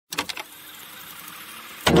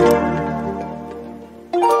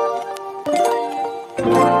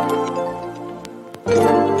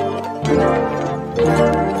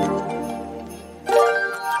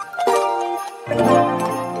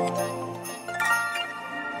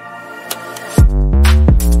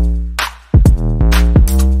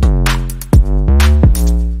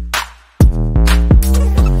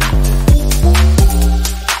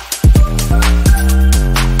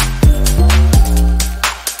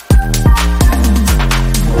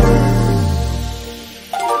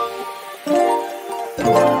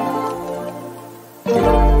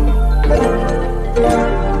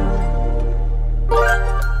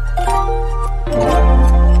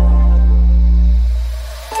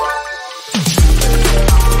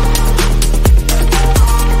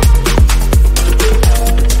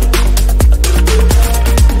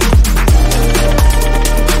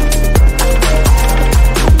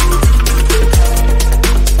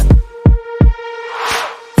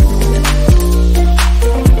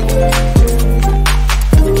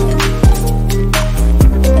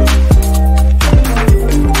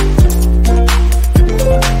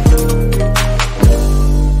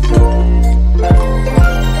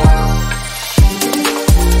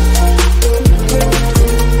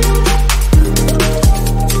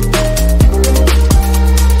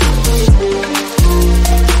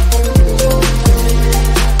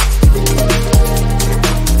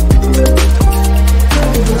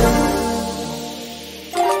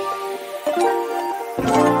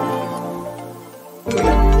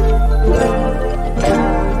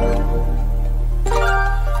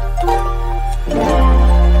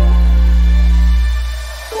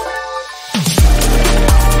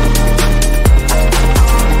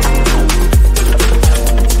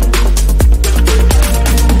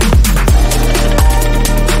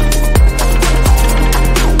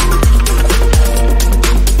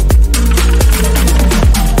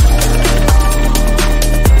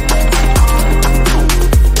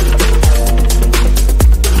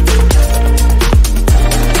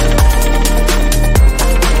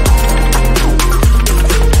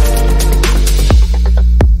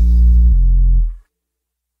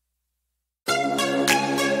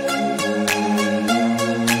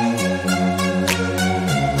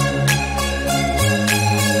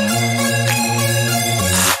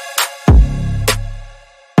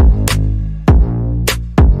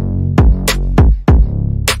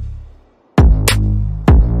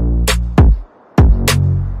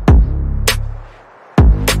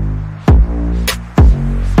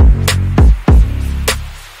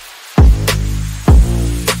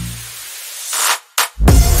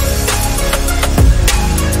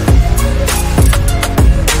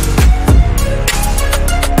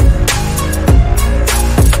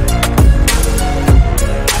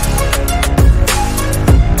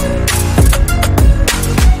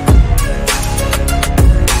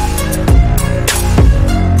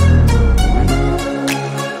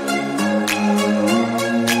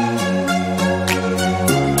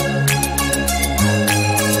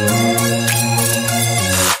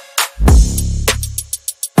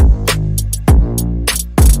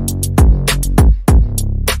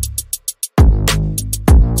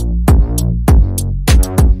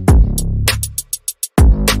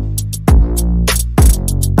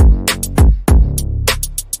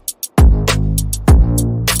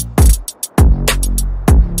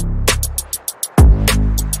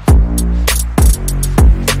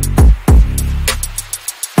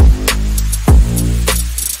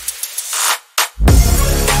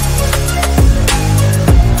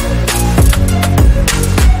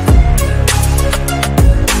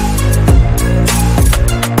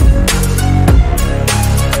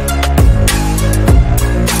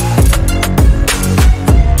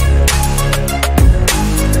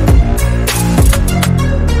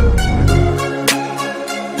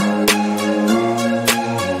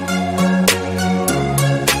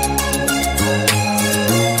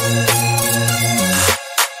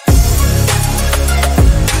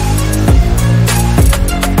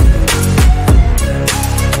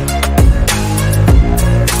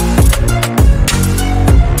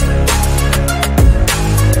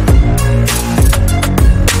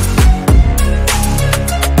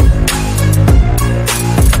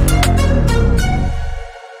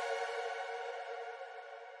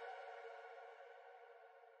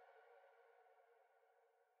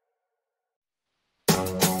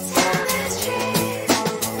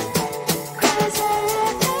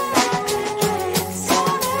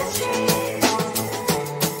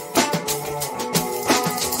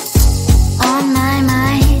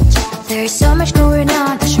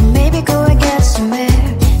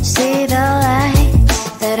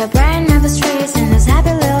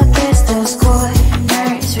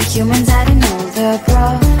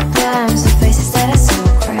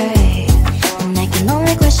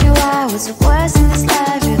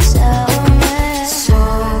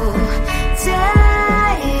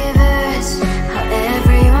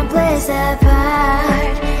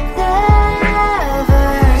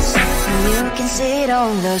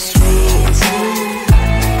on the streets.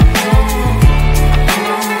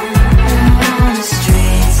 On the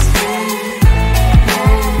streets.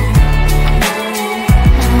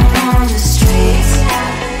 On the streets.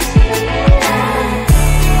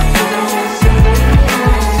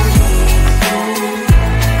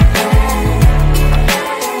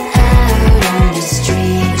 Out on the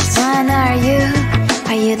streets. When are you?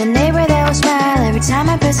 Are you the neighbor that will smile every time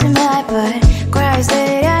I pass him by, but cries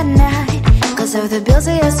late at night? Cause of the bills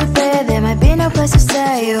he has to pay, there might be no place to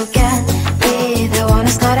stay. You can't be the one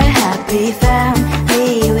who's got a happy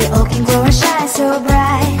family. We all can glow and shine so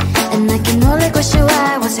bright, and I can only question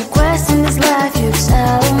why. What's your quest in this life? You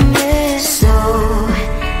tell me. So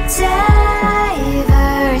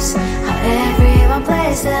diverse, how everyone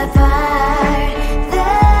plays their part.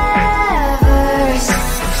 Their verse,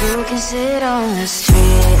 you can sit on the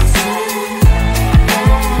streets.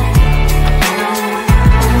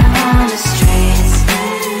 On the streets.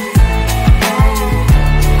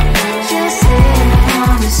 Just sit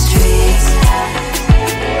on the streets.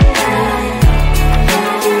 Out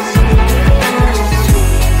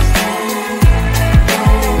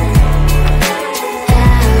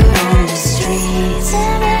on the streets.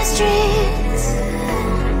 In the streets.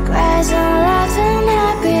 Cries and laughing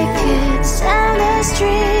happy kids. Down the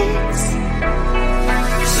streets.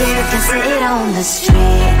 You can sit on the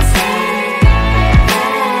streets.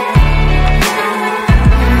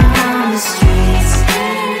 On the streets.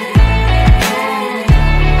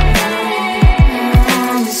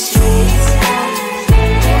 On the streets. Out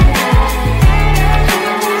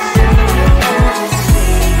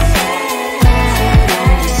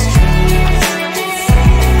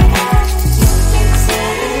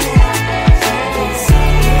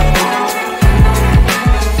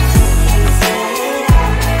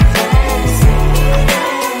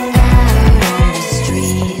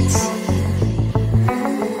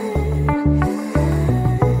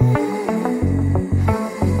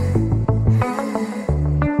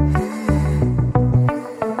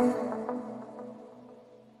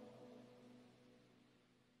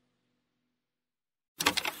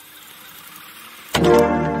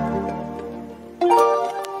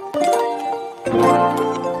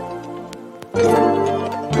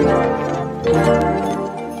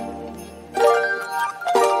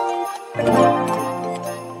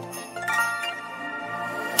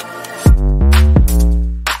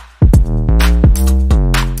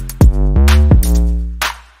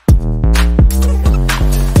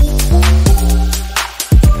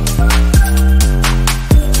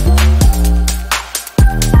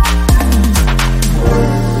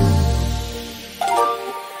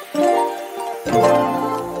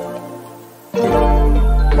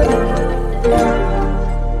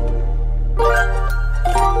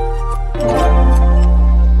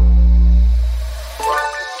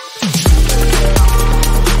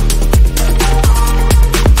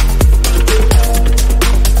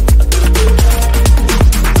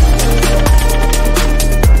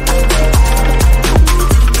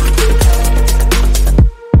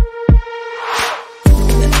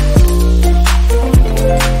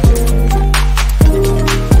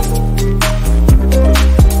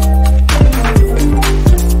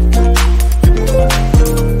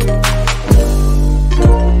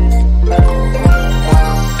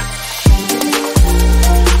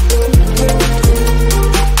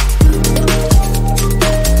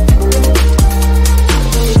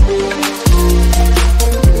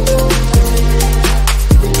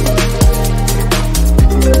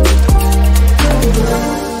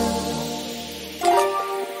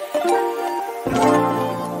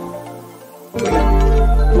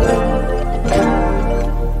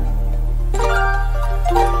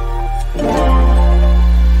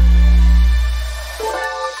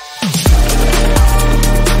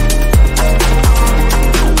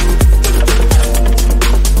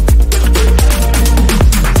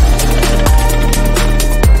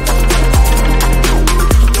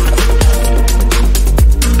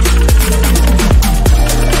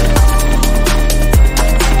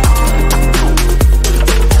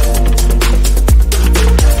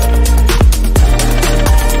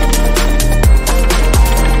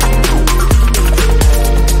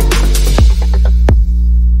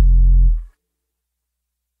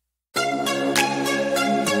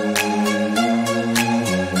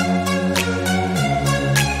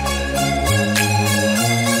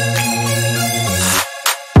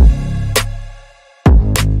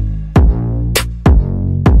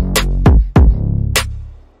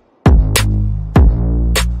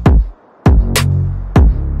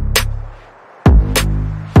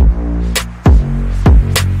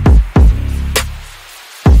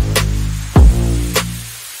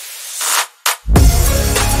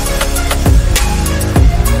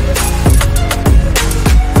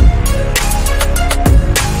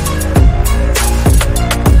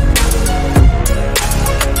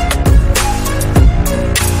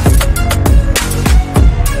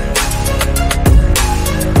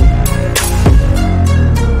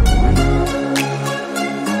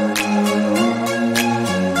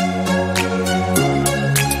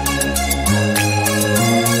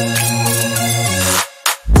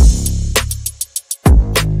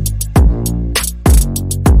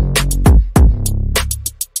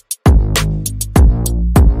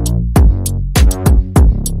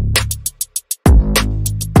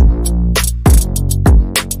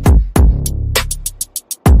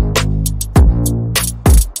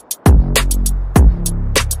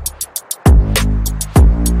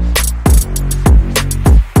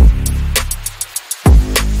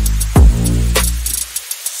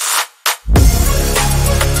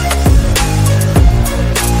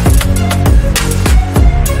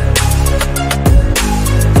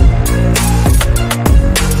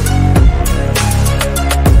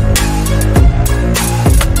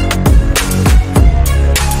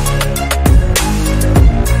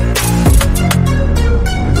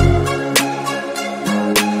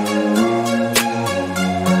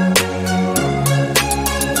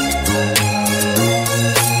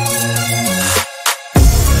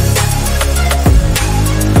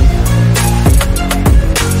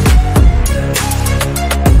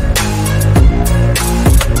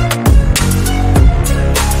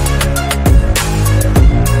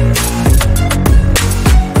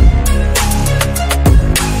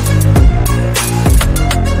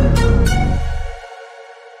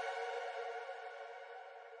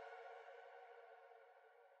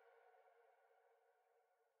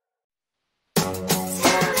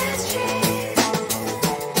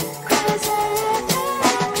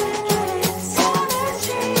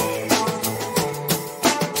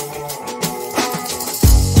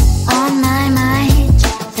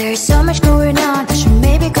much going on, I should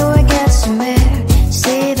maybe go and get somewhere.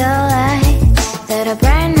 See the lights that are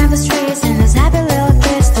brighten up the streets, and those happy little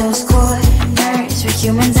kids, those corners where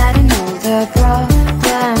humans hiding all the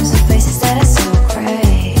problems, the places that are so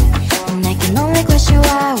great. And I can only question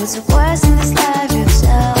why, what's the worst in this life, you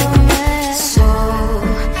tell me. So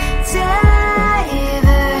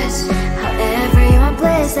diverse, how everyone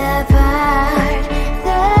plays their part.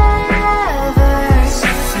 The verse,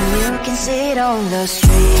 and you can see it on the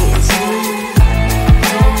streets.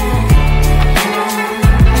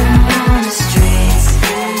 On the streets.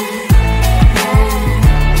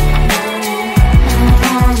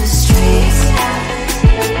 On the streets.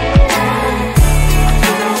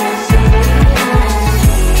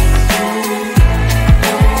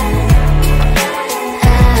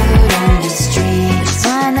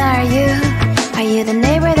 The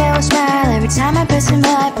neighbor that will smile every time I pass him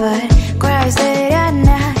by, but cries late at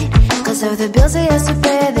night. Cause of the bills he has to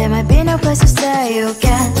pay, there might be no place to stay. You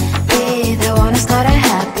can't be the one who's got a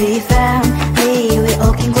happy family. We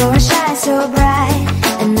all can glow and shine so bright,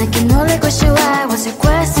 and I can only question why. What's the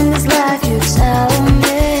question?